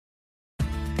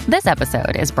This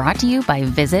episode is brought to you by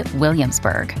Visit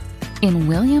Williamsburg. In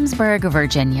Williamsburg,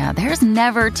 Virginia, there's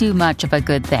never too much of a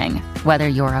good thing. Whether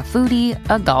you're a foodie,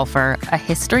 a golfer, a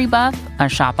history buff, a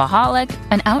shopaholic,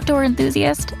 an outdoor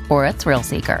enthusiast, or a thrill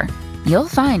seeker, you'll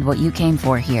find what you came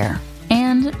for here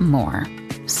and more.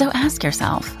 So ask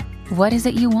yourself, what is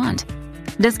it you want?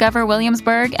 Discover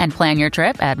Williamsburg and plan your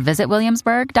trip at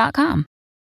visitwilliamsburg.com.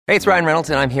 Hey, it's Ryan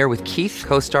Reynolds, and I'm here with Keith,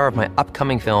 co-star of my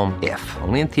upcoming film, If,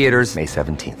 only in theaters May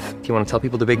 17th. Do you want to tell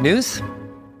people the big news?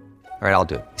 All right, I'll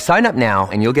do it. Sign up now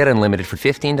and you'll get unlimited for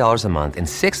 $15 a month and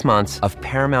 6 months of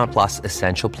Paramount Plus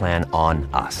Essential Plan on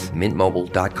us.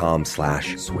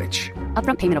 MintMobile.com/switch.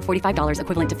 Upfront payment of $45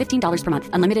 equivalent to $15 per month.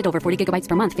 Unlimited over 40 gigabytes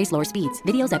per month. Face lower speeds.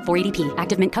 Videos at 480p.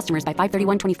 Active Mint customers by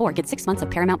 531.24 get 6 months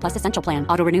of Paramount Plus Essential Plan.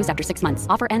 Auto renews after 6 months.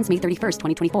 Offer ends May 31st,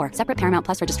 2024. Separate Paramount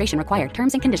Plus registration required.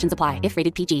 Terms and conditions apply if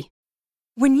rated PG.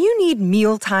 When you need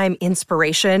mealtime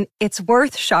inspiration, it's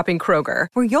worth shopping Kroger,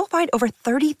 where you'll find over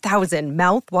 30,000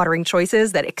 mouth-watering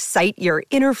choices that excite your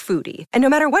inner foodie. And no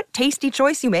matter what tasty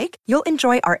choice you make, you'll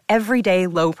enjoy our everyday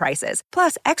low prices,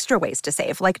 plus extra ways to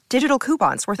save, like digital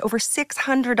coupons worth over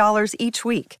 $600 each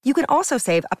week. You can also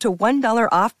save up to $1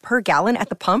 off per gallon at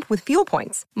the pump with fuel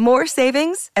points. More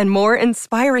savings and more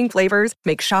inspiring flavors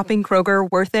make shopping Kroger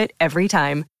worth it every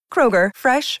time. Kroger,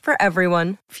 fresh for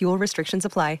everyone. Fuel restrictions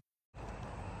apply.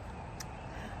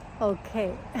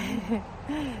 Okay.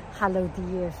 Hello,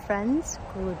 dear friends.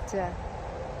 Good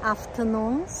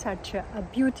afternoon. Such a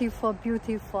beautiful,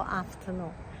 beautiful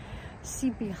afternoon.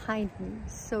 See behind me,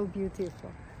 so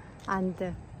beautiful.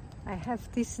 And I have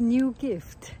this new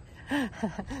gift.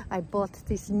 I bought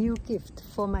this new gift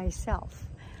for myself.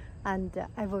 And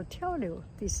I will tell you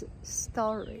this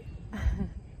story.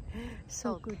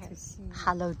 So okay. Good to see you.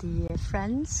 Hello, dear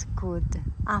friends. Good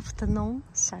afternoon.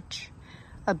 Such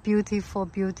a beautiful,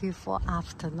 beautiful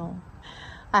afternoon.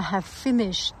 I have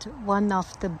finished one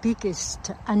of the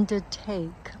biggest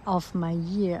undertake of my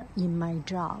year in my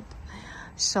job.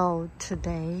 So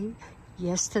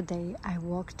yesterday I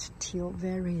worked till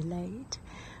very late,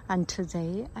 and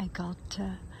today I got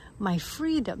my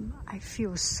freedom. I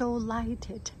feel so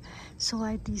lighted. So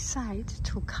I decide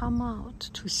to come out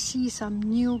to see some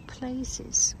new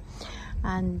places.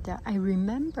 And I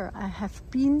remember I have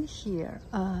been here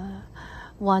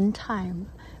one time,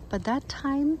 but that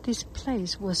time this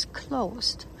place was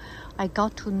closed. I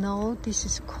got to know this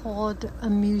is called a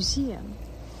museum,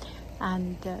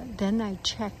 and then I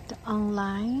checked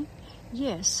online.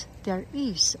 Yes, there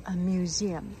is a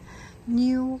museum,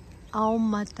 New Al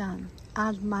Madan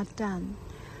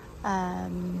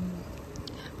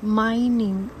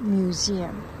mining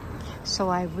museum. So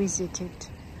I visited.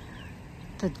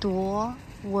 The door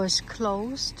was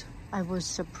closed. I was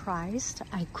surprised.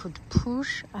 I could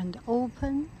push and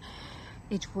open.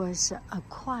 It was a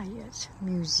quiet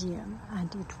museum,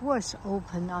 and it was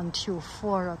open until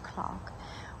 4 o'clock,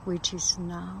 which is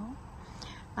now.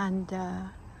 And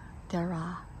there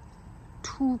are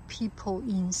 2 people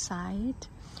inside,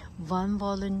 1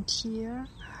 volunteer,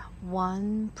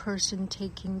 1 person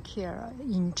taking care,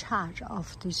 in charge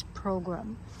of this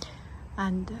program.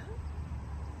 And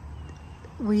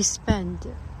we spent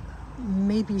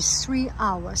maybe 3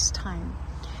 hours time,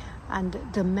 and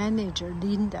the manager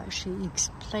Linda, she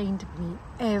explained me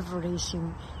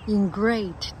everything in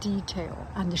great detail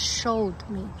and showed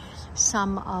me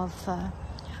some of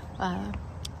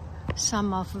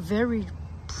very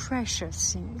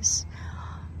precious things.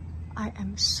 I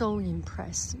am so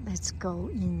impressed. Let's go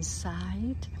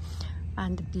inside.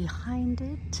 And behind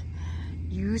it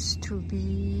used to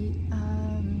be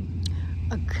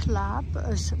a club,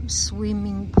 a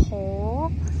swimming pool,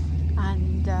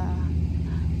 and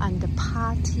the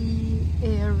party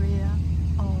area.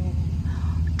 Oh,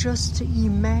 just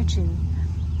imagine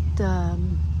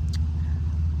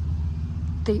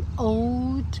the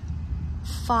old,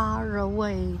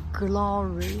 faraway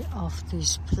glory of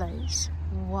this place.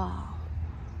 Wow,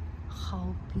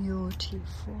 how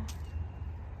beautiful.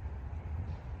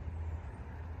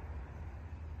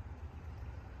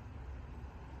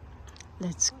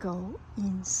 Let's go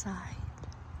inside.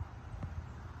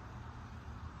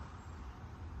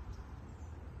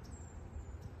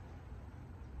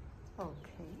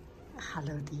 Okay,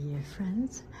 hello dear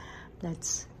friends.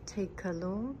 Let's take a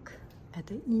look at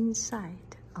the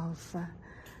inside of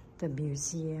the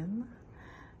museum,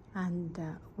 and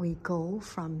we go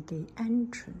from the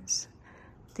entrance.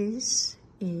 This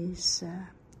is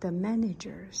the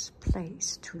manager's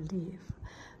place to live.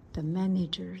 The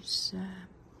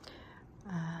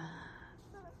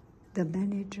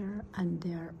manager and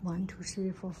their 1, 2,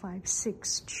 3, 4, 5,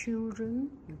 6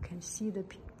 children. You can see the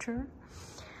picture.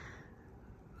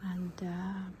 And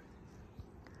And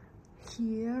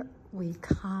here we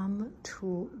come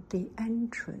to the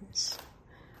entrance.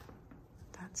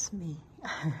 That's me.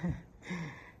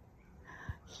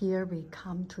 Here we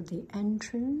come to the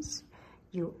entrance.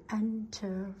 You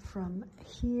enter from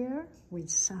here with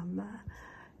some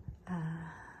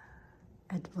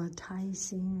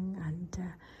advertising and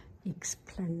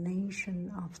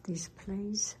explanation of this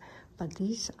place, but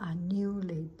these are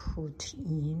newly put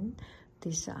in.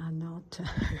 These are not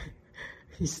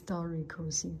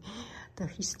historical thing. The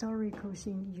historical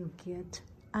thing you get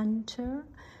enter,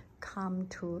 come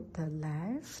to the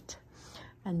left,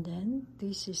 and then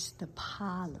this is the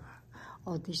parlor,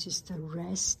 or this is the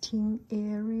resting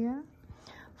area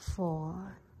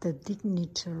for the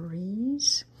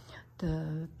dignitaries,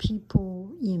 the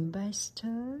people,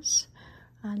 investors,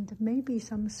 and maybe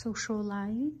some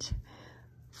socialite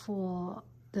for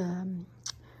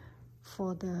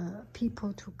the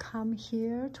people to come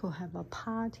here to have a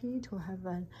party, to have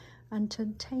an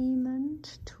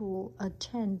entertainment, to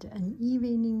attend an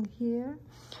evening here.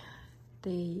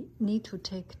 They need to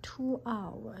take 2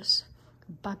 hours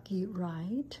buggy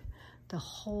ride, the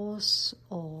horse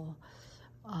or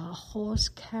horse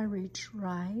carriage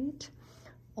ride,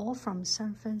 or from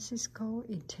San Francisco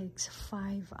it takes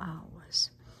 5 hours.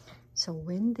 So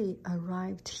when they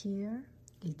arrived here,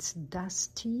 it's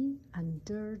dusty and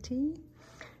dirty,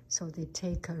 so they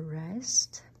take a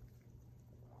rest,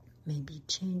 maybe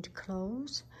change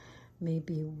clothes,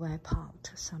 maybe wipe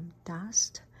out some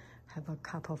dust, have a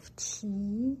cup of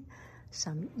tea,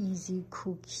 some easy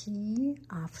cookie,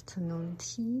 afternoon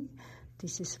tea.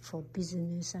 This is for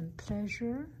business and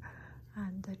pleasure,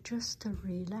 and just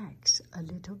relax a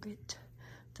little bit.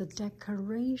 The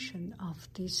decoration of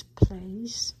this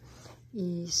place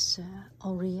is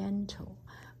Oriental.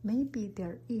 Maybe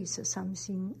there is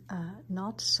something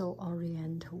not so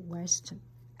Oriental, Western.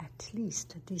 At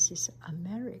least this is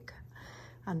America.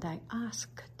 And I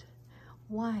asked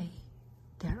why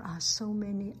there are so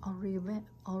many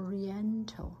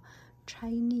Oriental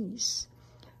Chinese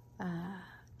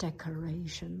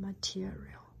decoration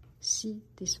material. See,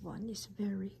 this one is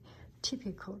very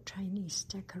typical Chinese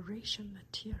decoration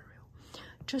material.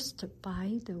 Just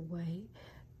by the way,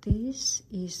 this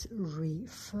is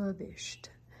refurbished.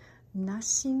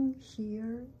 Nothing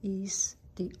here is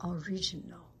the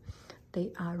original.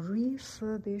 They are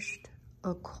refurbished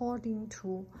according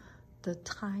to the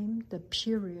time, the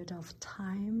period of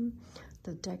time,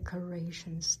 the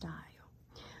decoration style.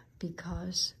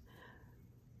 Because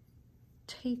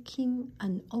taking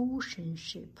an ocean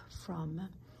ship from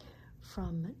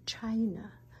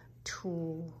China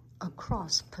to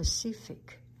across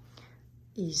Pacific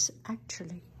is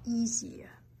actually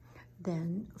easier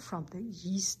than from the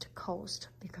East Coast,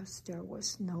 because there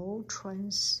was no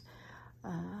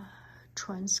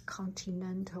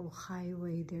transcontinental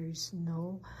highway. There is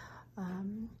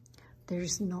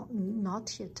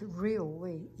not yet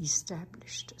railway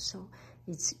established, so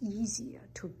it's easier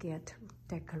to get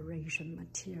decoration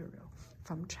material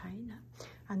from China.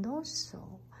 And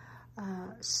also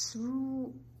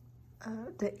through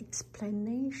the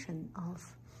explanation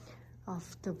of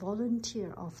the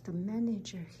volunteer, of the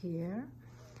manager here,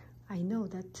 I know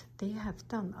that they have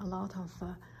done a lot of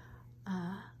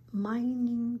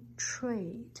mining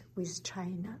trade with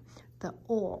China, the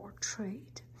ore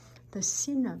trade. The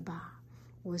cinnabar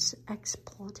was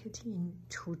exported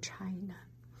into China.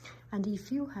 And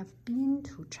if you have been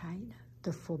to China,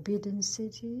 the Forbidden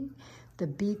City, the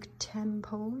big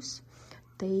temples,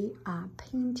 they are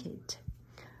painted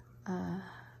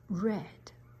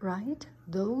red, right?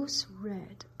 Those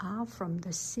red are from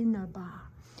the cinnabar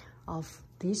of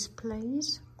this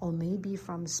place, or maybe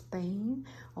from Spain,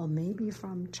 or maybe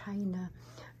from China.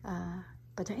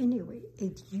 But anyway,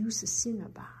 it uses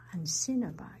cinnabar, and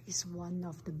cinnabar is one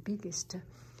of the biggest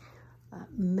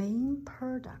main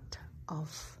product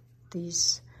of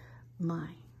this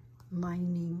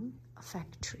mining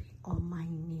factory or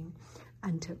mining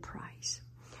enterprise.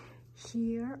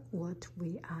 Here, what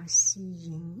we are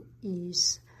seeing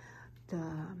is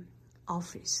the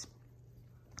office,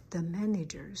 the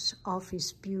manager's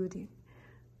office building,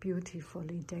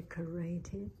 beautifully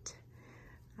decorated,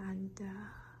 and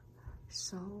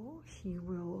so he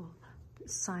will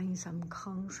sign some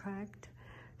contract,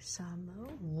 some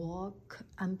work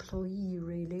employee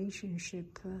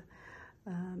relationship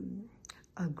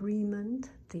agreement,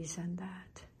 this and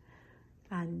that.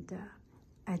 And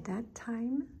at that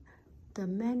time, the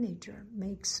manager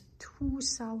makes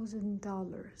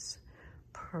 $2,000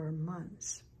 per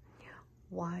month,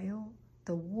 while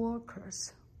the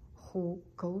workers who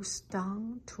goes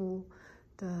down to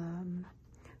the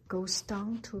goes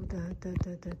down to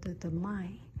the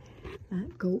mine,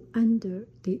 go under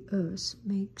the earth,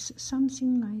 makes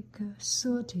something like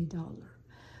 $30,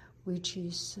 which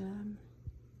is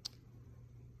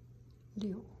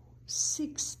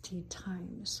 60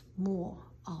 times more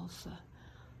of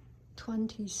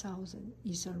 20,000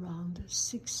 is around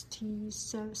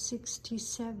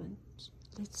 67,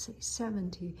 let's say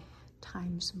 70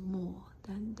 times more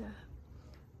than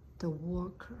the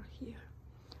worker here.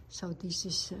 So this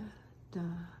is the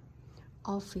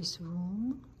office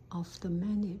room of the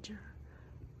manager.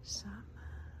 Some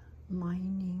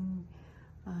mining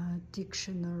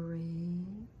dictionary,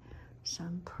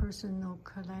 some personal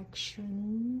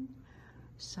collection,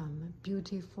 some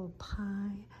beautiful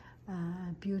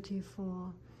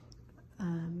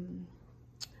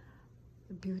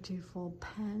beautiful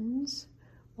pens,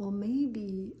 or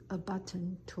maybe a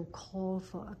button to call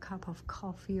for a cup of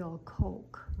coffee or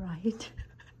Coke, right?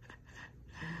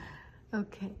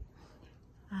 Okay,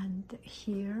 and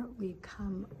here we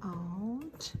come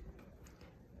out,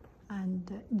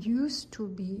 and used to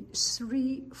be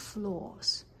 3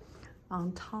 floors.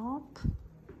 On top,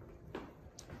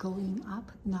 going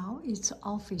up, now it's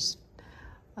office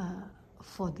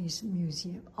for this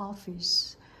museum,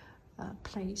 office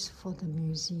place for the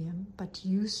museum, but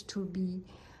used to be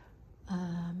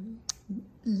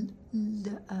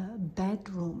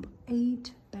bedroom,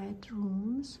 8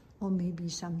 bedrooms, or maybe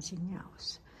something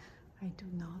else. I do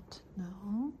not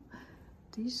know.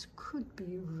 This could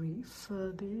be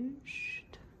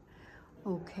refurbished.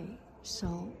 Okay,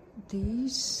 so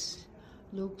this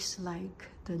looks like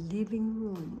the living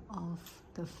room of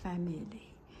the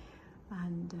family,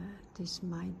 and this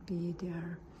might be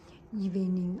their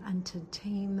evening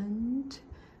entertainment,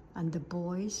 and the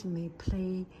boys may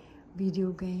play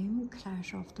video game,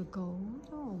 Clash of the Gold.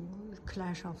 Oh,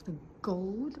 Clash of the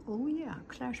Gold. Oh yeah,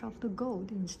 Clash of the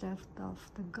Gold instead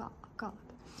of the God.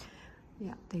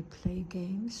 Yeah, they play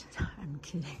games. I'm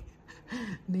kidding.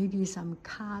 Maybe some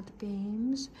card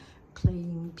games,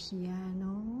 playing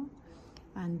piano,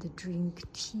 and drink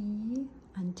tea,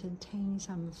 entertain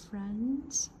some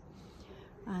friends.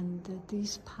 And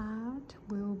this part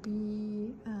will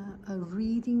be a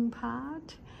reading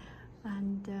part,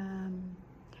 and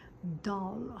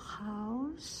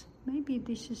dollhouse. Maybe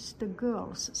this is the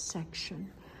girls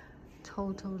section.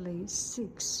 Totally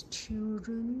 6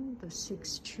 children. The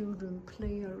 6 children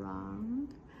play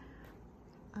around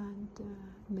and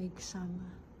make some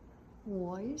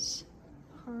voice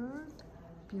heard.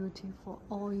 Beautiful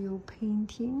oil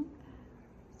painting.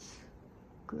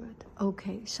 Good.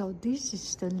 Okay, so this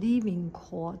is the living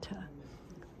quarter.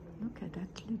 Look at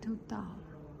that little doll.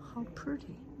 How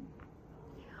pretty.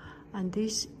 And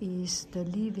this is the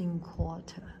living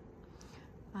quarter.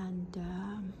 And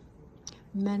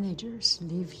managers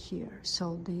live here,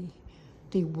 so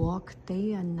they work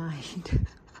day and night,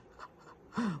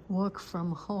 work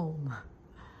from home.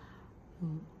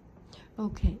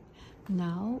 Okay,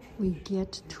 now we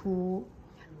get to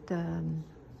the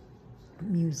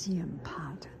museum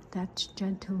part. That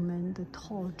gentleman, the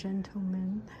tall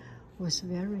gentleman, was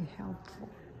very helpful.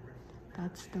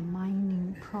 That's the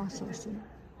mining processing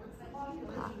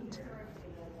part.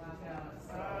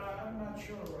 I'm not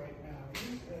sure right now.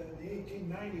 The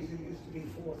 1890s, it used to be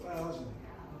 4,000.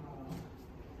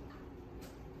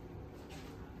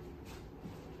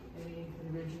 Any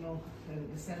original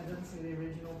descendants of the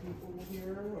original people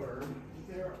here, or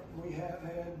There, we have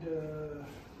had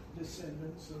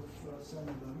descendants of some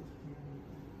of them,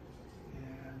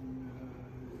 and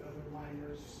other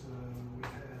miners. We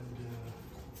had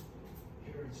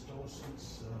here in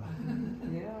Stolzen's.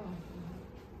 yeah.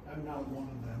 I'm not one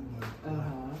of them,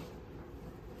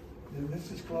 but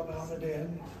this is Club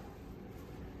Almaden.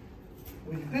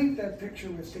 We think that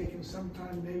picture was taken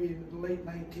sometime maybe in the late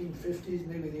 1950s,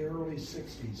 maybe the early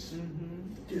 60s.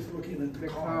 Just looking at the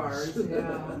cars.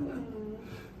 Yeah.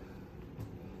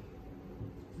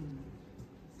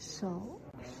 So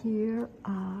here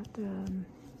are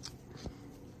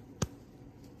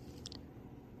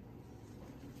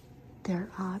there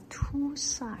are 2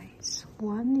 sites.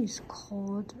 One is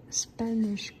called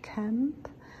Spanish Camp,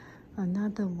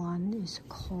 another one is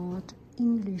called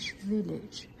English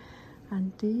Village,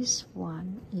 and this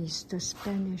one is the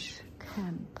Spanish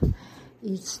Camp.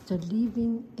 It's the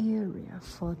living area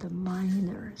for the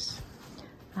miners,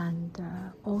 and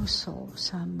also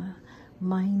some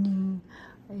mining.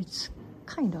 It's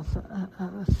kind of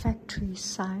a factory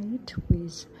site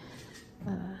with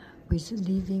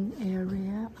living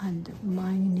area and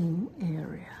mining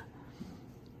area.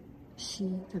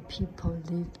 See, the people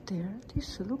live there.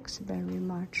 This looks very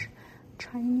much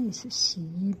Chinese 洗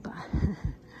衣板.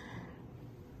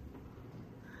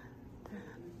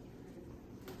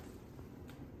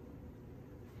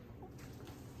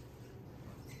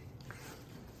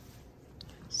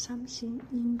 something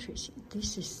interesting.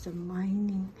 This is the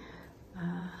mining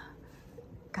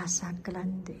Casa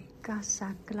Grande.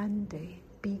 Casa Grande,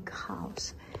 big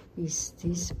house, is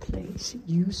this place.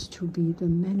 Used to be the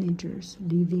manager's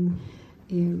living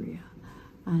area.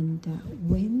 And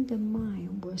when the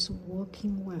mine was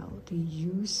working well, they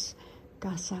used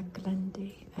Casa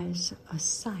Grande as a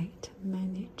site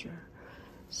manager's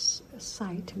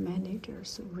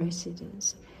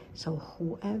residence. So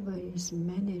whoever is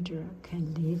manager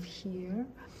can live here.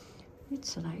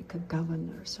 It's like a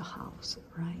governor's house,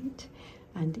 right?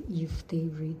 And if they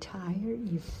retire,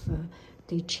 if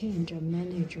they change a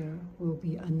manager, will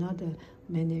be another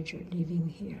manager living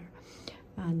here.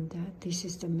 And this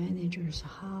is the manager's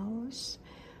house.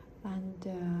 And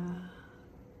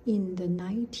in the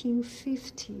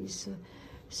 1950s,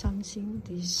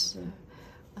 this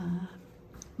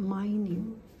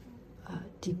mining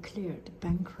declared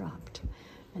bankrupt,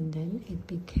 and then it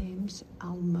became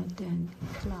Almaden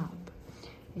Club.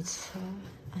 It's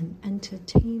an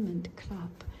entertainment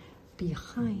club.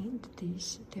 Behind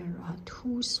this, there are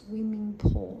 2 swimming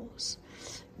pools.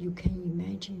 You can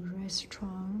imagine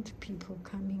restaurant, people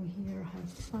coming here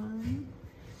have fun.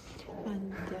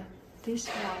 And this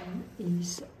one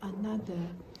is another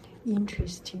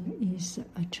interesting, is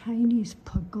a Chinese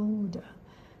pagoda.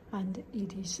 And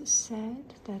it is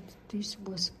said that this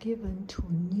was given to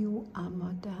New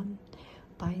Amadan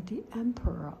by the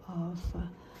Emperor of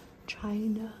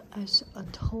China as a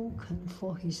token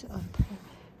for his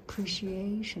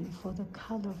appreciation for the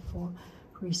colorful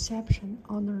reception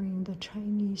honoring the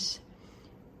Chinese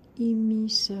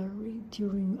emissary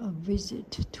during a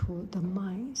visit to the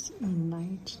mines in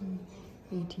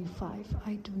 1985.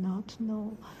 I do not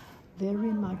know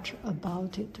very much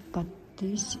about it, but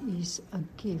this is a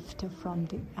gift from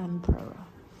the emperor.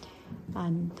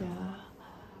 And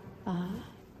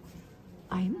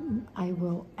I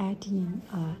will add in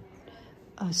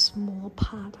a small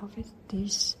part of it.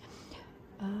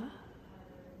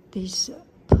 This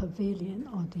pavilion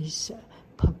or this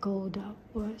pagoda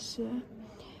was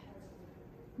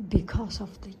because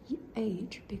of the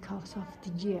age, because of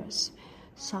the years.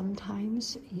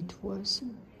 Sometimes it was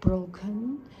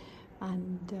broken,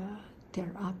 and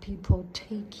there are people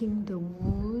taking the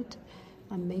wood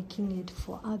and making it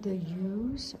for other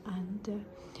use, and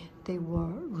they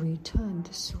were returned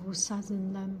through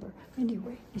Southern Lumber.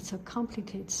 Anyway, it's a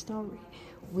complicated story.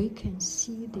 We can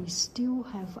see they still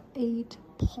have 8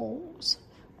 poles,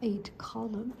 8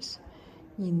 columns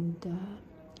in the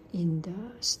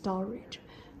storage,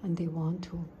 and they want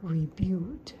to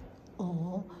rebuild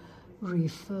or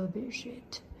refurbish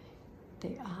it.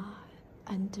 They are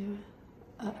under,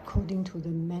 according to the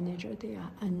manager, they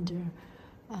are under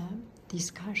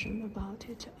discussion about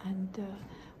it, and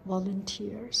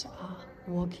volunteers are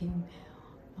working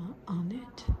on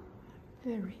it.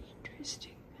 Very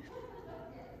interesting.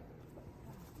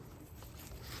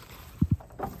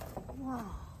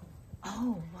 Wow.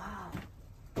 Oh, wow.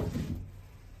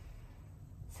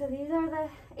 So these are the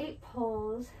 8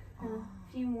 poles, a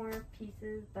few more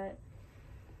pieces, but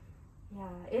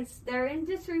yeah, they're in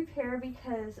disrepair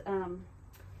because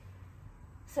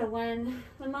so when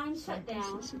the mine shut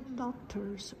down. This is a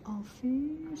doctor's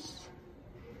office.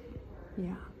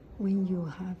 Yeah, when you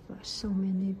have so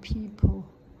many people.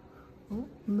 Oh,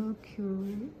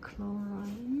 mercury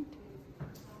chloride.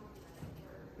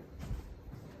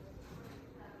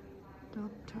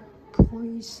 Doctor,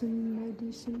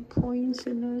 poisonous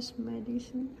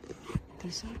medicine.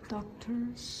 These are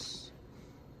doctors.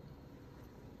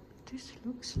 This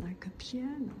looks like a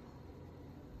piano.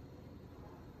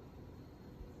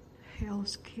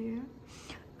 Healthcare,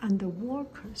 and the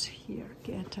workers here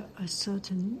get a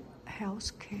certain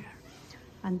health care,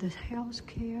 and the health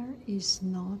care is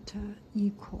not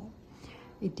equal.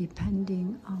 It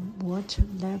depending on what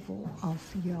level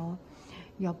of your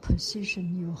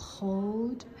position you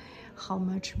hold, how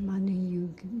much money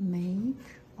you make,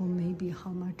 or maybe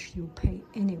how much you pay.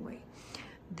 Anyway,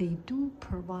 they do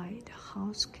provide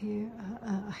health care,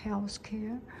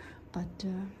 but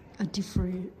a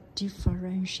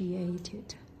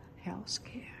differentiated health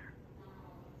care.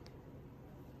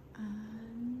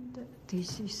 And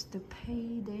this is the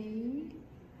payday.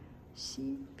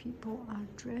 See, people are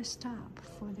dressed up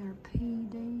for their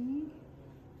payday.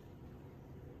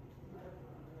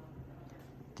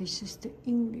 This is the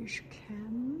English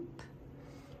camp.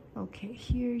 Okay,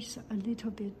 here's a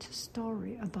little bit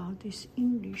story about this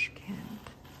English camp.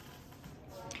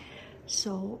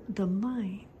 So the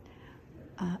mine,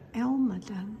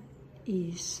 Almaden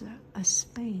is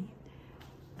Spain,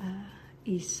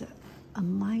 is a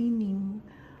mining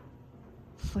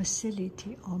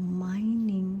facility or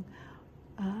mining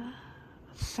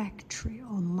factory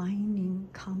or mining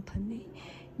company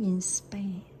in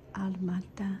Spain,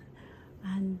 Almadan,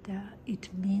 and it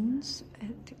means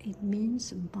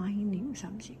mining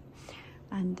something,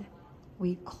 and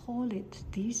we call it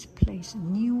this place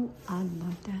New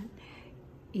Almadan.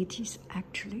 It is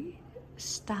actually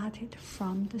started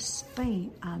from the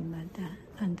Spain Almadan,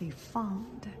 and they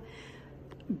found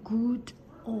good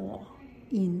ore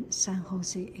in San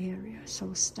Jose area,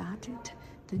 so started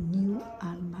the New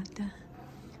Almadan.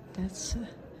 That's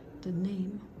the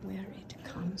name where it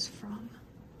comes from.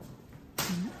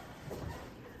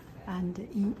 And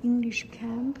in English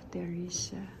camp there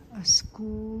is a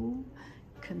school,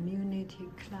 community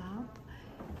club,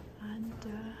 and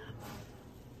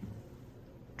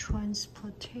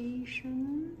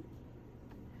transportation,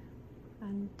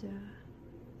 and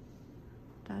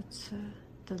that's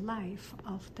the life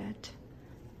of that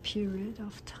period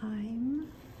of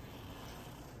time.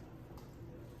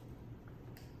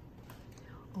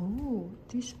 Oh,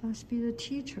 this must be the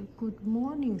teacher. Good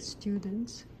morning,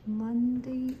 students.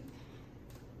 Monday,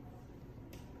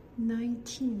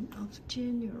 19th of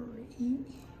January,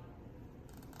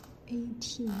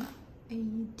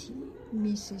 1880,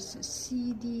 Mrs.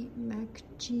 C.D.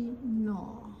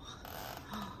 McGinor.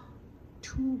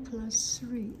 2 +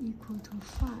 3 =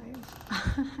 5.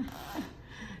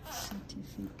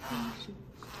 Certification.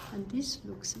 And this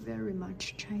looks very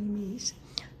much Chinese.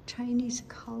 Chinese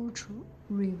culture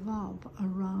revolve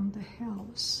around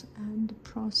health and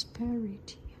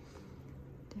prosperity.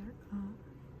 There are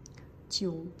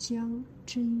九江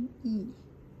真义.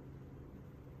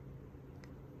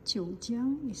 九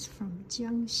江 is from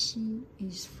Jiangxi,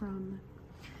 is from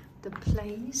the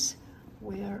place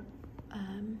where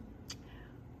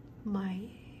my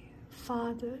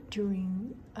father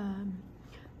during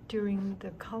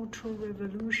the Cultural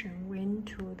Revolution went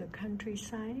to the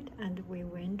countryside, and we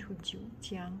went to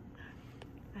Jiujiang.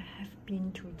 I have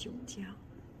been to Jiujiang.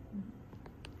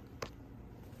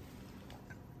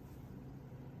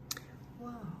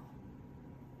 Wow.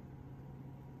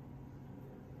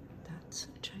 That's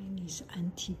Chinese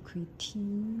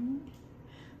antiquity.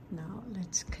 Now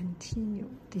let's continue.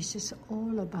 This is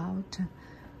all about,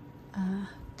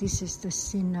 this is the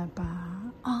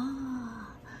cinnabar.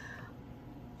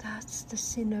 That's the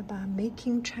cinnabar,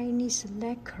 making Chinese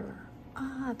lacquer.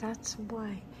 That's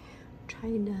why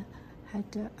China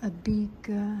had a big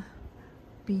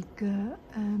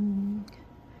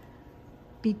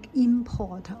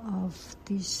import of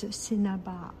this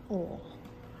cinnabar ore.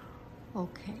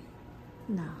 Okay,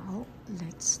 now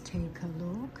let's take a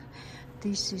look.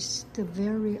 This is the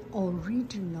very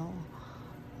original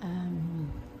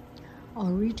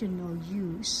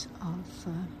use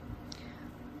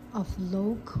of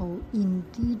local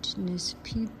indigenous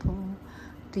people.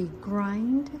 They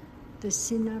grind the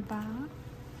cinnabar,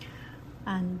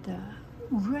 and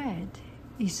red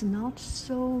is not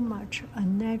so much a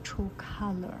natural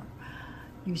color.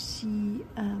 You see,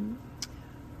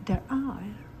 there are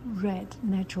red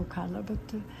natural color, but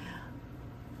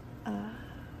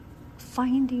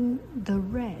finding the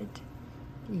red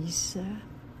is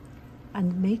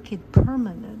and make it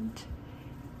permanent.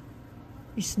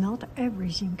 It's not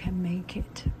everything can make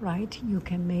it, right? You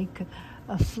can make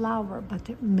a flower, but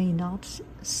it may not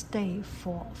stay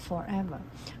forever.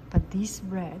 But this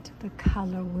red, the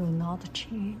color will not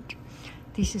change.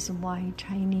 This is why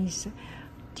Chinese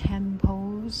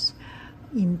temples,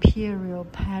 imperial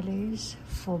palace,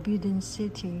 Forbidden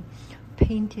City,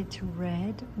 painted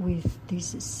red with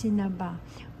this cinnabar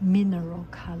mineral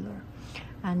color.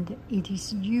 And it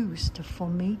is used for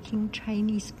making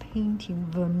Chinese painting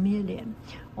vermilion.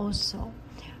 Also,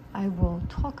 I will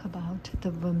talk about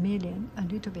the vermilion a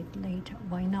little bit later.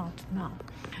 Why not now?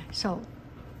 So,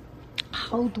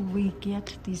 how do we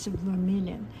get this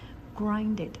vermilion?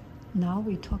 Grind it. Now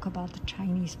we talk about the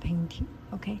Chinese painting,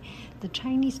 okay? The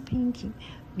Chinese painting,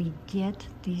 we get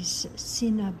this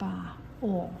cinnabar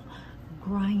ore,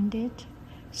 grind it,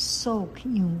 soak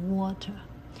in water,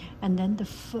 and then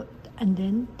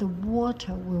the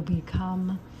water will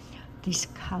become this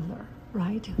color,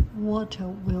 right? Water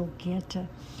will get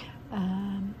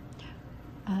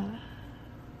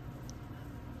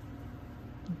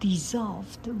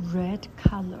dissolved red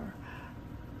color.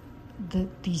 The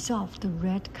dissolved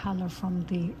red color from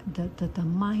the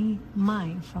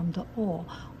mine from the ore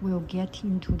will get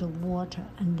into the water,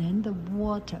 and then the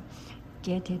water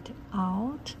get it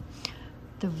out.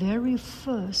 The very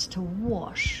first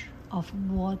wash of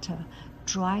water,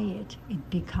 dry it, it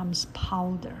becomes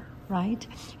powder, right?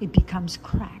 It becomes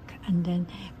crack, and then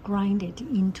grind it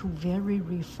into very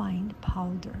refined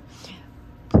powder.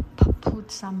 put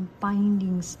some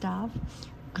binding stuff,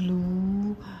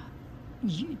 glue.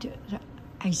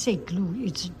 I say glue,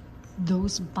 it's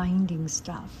those binding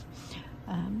stuff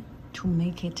to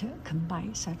make it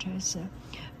combine, such as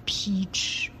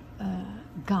peach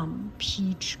gum,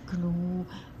 peach glue,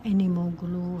 animal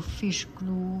glue, fish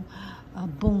glue,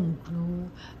 bone glue,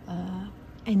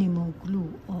 animal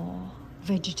glue, or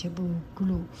vegetable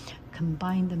glue.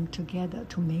 Combine them together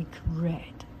to make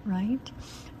red, right?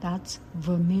 That's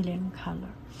vermilion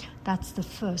color. That's the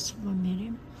first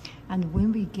vermilion. And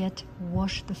when we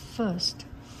wash the first,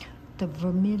 the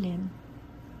vermilion,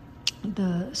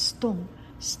 the stone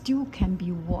still can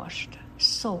be washed,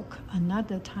 soak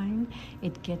another time,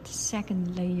 it gets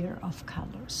second layer of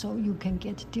color. So you can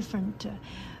get different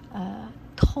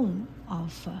tone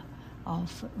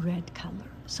of red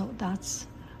color. So that's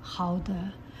how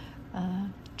the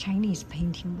Chinese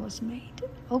painting was made.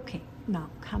 Okay, now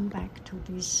come back to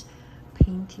this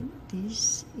painting.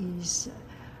 This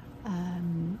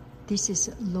is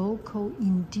local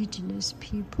indigenous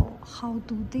people. How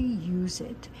do they use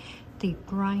it? They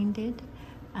grind it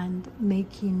and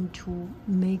make into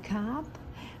makeup,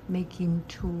 make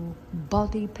into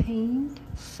body paint,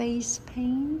 face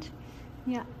paint,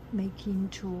 make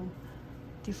into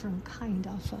different kind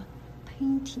of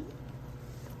painting.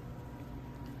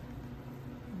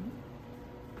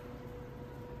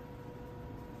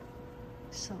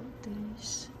 So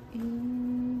this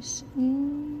is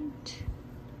it.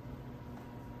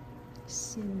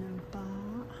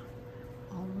 Cinnabar,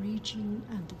 origin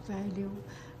and value,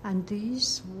 and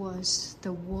this was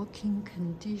the working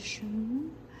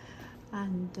condition,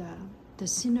 and the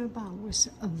cinnabar was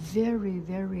a very,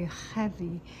 very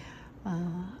heavy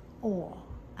ore,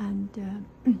 and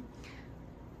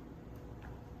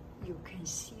you can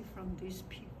see from this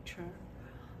picture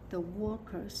the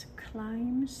workers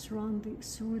climb through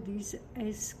these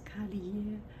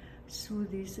escaliers, through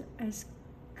these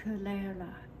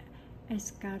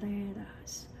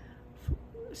escaleras,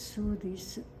 through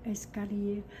this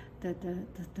escalier,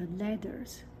 the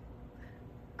ladders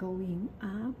going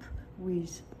up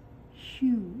with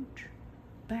huge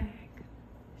bag,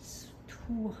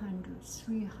 200,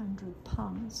 300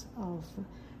 pounds of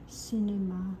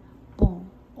cinema bone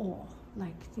ore,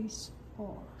 like these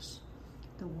ores.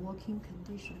 The working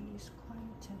condition is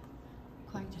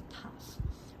quite tough.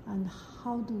 And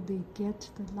how do they get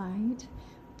the light?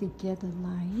 They get the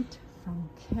light from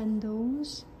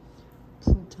candles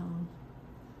put on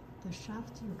the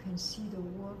shaft. You can see the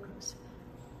workers.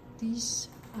 These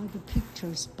are the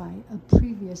pictures by a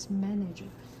previous manager.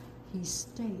 He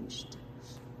staged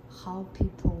how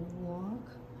people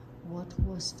work, what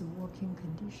was the working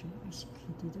condition. I think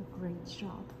he did a great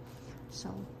job.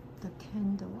 So the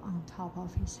candle on top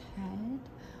of his head,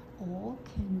 or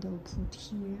candle put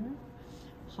here.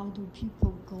 How do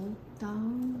people go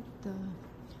down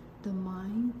the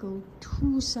mine, go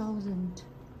 2,000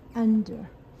 under,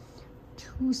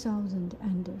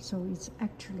 so it's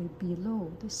actually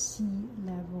below the sea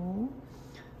level.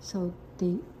 So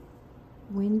they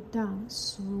went down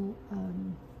through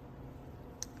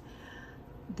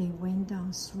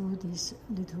this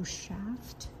little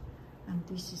shaft, and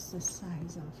this is the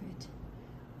size of it,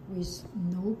 with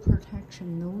no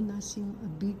protection, no nothing, a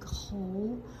big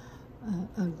hole,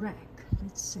 a rack,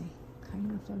 let's say,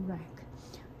 kind of a rack.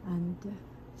 And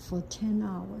for 10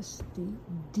 hours they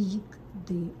dig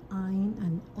the iron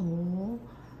and ore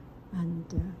and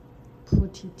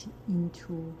put it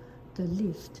into the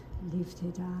lift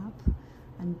it up,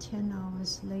 and 10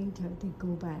 hours later they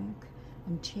go back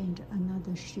and change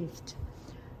another shift.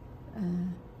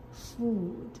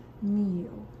 Food,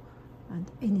 meal,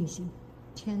 and anything.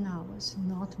 10 hours,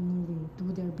 not moving,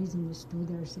 do their business, do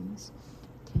their things.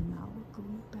 10 hours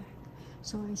going back.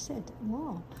 So I said,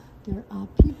 wow, there are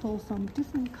people from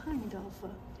different kind of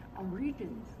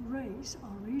origin, race,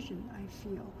 origin, I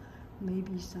feel.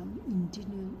 Maybe some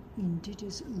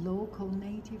indigenous local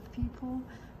native people,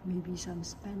 maybe some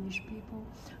Spanish people,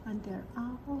 and there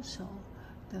are also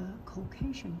the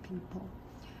Caucasian people.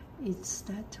 It's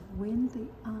that when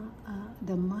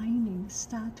the mining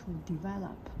start to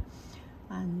develop,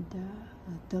 and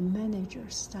the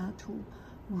managers start to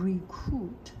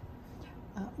recruit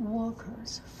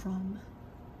workers from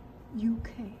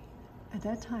UK. At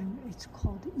that time, it's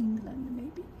called England,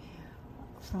 maybe,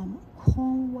 from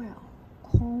Cornwall.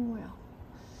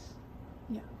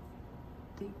 Yeah,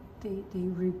 they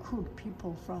recruit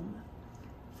people from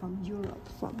Europe,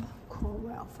 from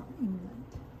Cornwall, from England,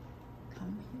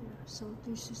 come here. So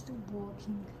this is the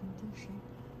working condition.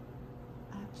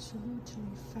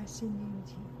 Absolutely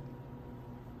fascinating.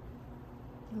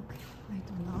 Look, I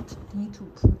do not need to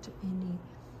put any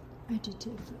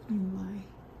adjective in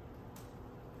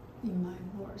my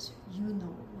words, you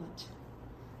know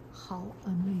how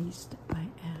amazed I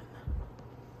am.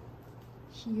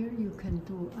 Here you can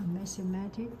do a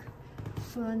mathematic,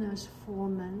 furnace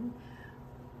foreman,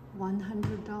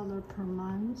 $100 per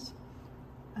month,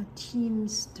 a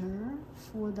teamster,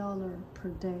 $4 per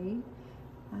day,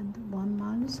 and 1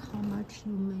 month how much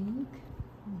you make.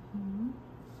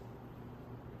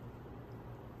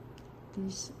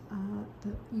 These are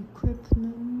the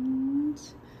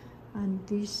equipment, and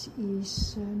this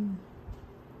is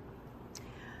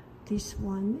this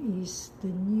one is the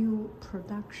new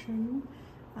production,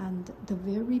 and the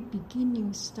very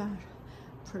beginning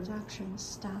production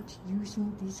start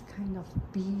using this kind of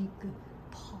big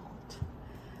pot.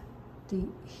 They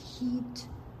heat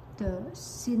the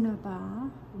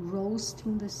cinnabar,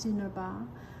 roasting the cinnabar,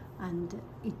 and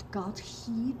it got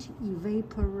heat,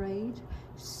 evaporate,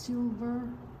 silver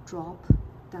drop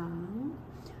down,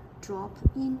 drop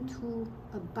into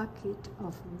a bucket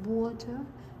of water,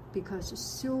 because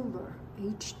silver,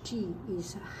 Hg,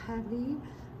 is heavy,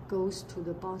 goes to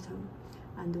the bottom,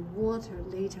 and the water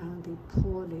later on they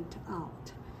pour it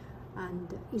out.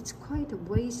 And it's quite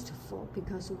wasteful,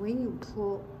 because when you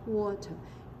pour water,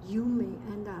 you may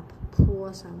end up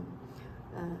pour some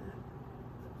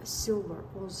silver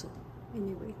also.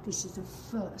 Anyway, this is the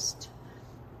first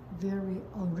very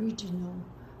original,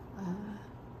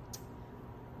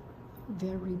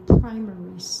 very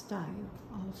primary style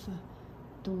of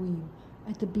doing.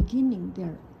 At the beginning,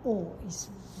 their ore is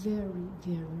very,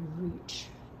 very rich.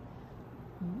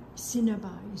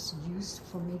 Cinnabar is used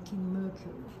for making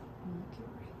mercury,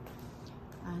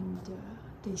 and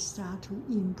they start to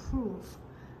improve.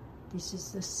 This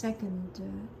is the second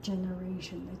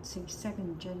generation, let's say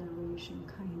second generation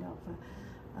kind of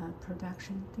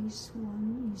production. This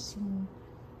one is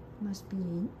must be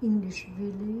in English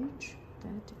Village,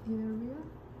 that area.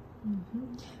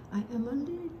 I am a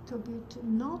little bit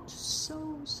not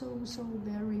so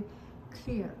very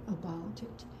clear about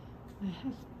it. I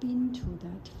have been to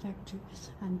that factory,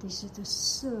 and this is the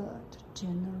third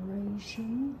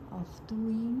generation of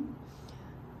doing,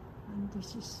 and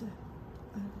this is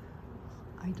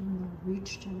I don't know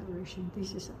which generation.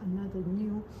 This is another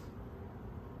new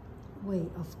way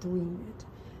of doing it.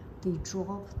 They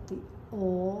drop the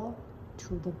ore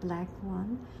to the black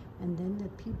one, and then the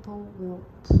people will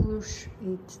push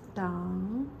it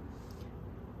down,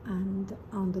 and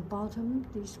on the bottom,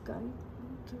 this guy,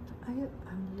 I'm a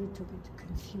little bit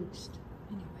confused.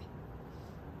 Anyway,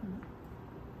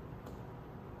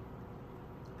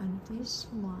 and this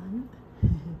one,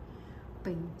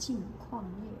 北境矿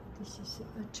业, this is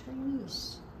a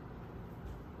Chinese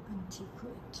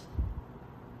antiquity.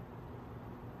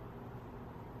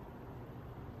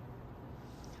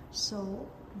 So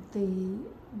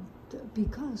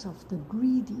because of the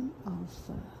greedy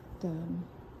of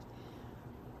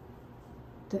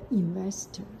the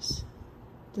investors,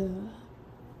 the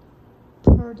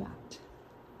product,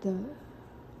 the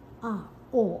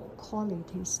ore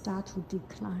quality start to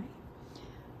decline,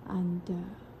 and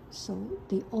so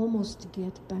they almost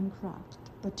get bankrupt.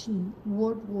 But in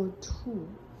World War II,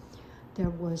 there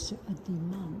was a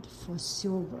demand for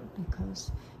silver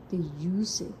because they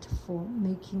use it for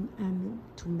making ammo,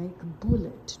 to make a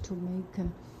bullet, to make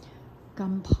a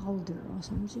gunpowder or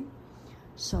something.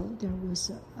 So there was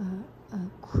a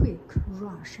quick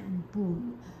rush and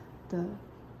boom. The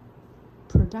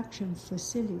production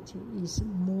facility is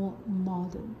more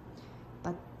modern,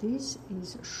 but this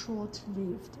is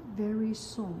short-lived. Very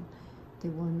soon, they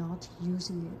were not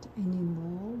using it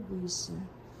anymore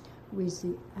with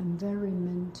the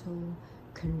environmental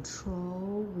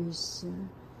control,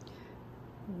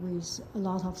 with a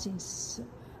lot of things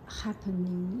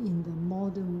happening in the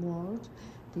modern world.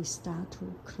 They start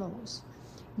to close.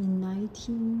 In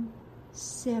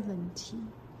 1970,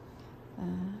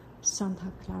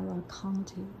 Santa Clara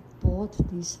County bought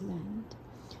this land.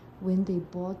 When they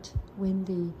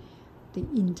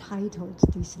entitled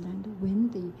this land, when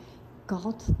they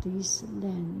got this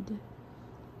land,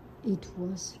 it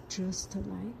was just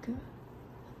like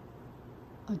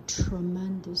a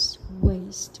tremendous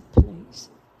waste place.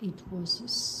 It was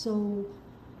so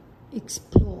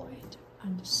exploited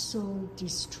and so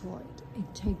destroyed.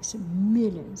 It takes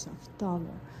millions of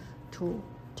dollars to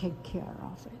take care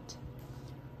of it.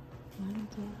 And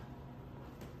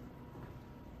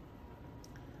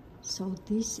so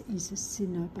this is a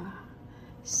cinnabar.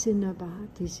 Cinnabar,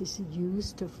 this is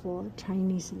used for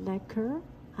Chinese lacquer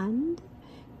and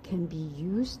can be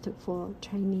used for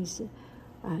Chinese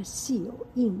seal,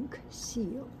 ink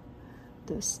seal,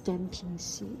 the stamping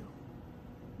seal.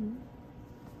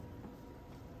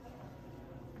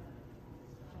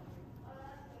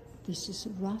 This is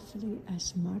roughly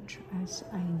as much as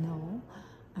I know.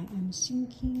 I am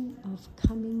thinking of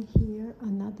coming here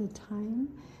another time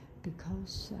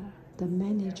because the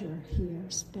manager here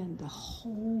spent the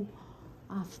whole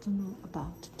afternoon,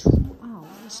 about 2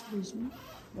 hours with me.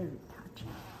 Very touching.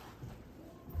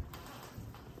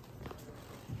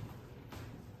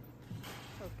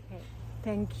 Okay,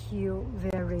 thank you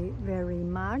very, very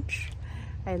much.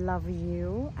 I love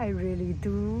you. I really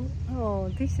do. Oh,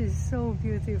 this is so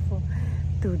beautiful.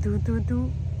 Do.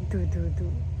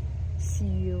 See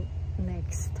you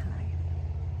next time.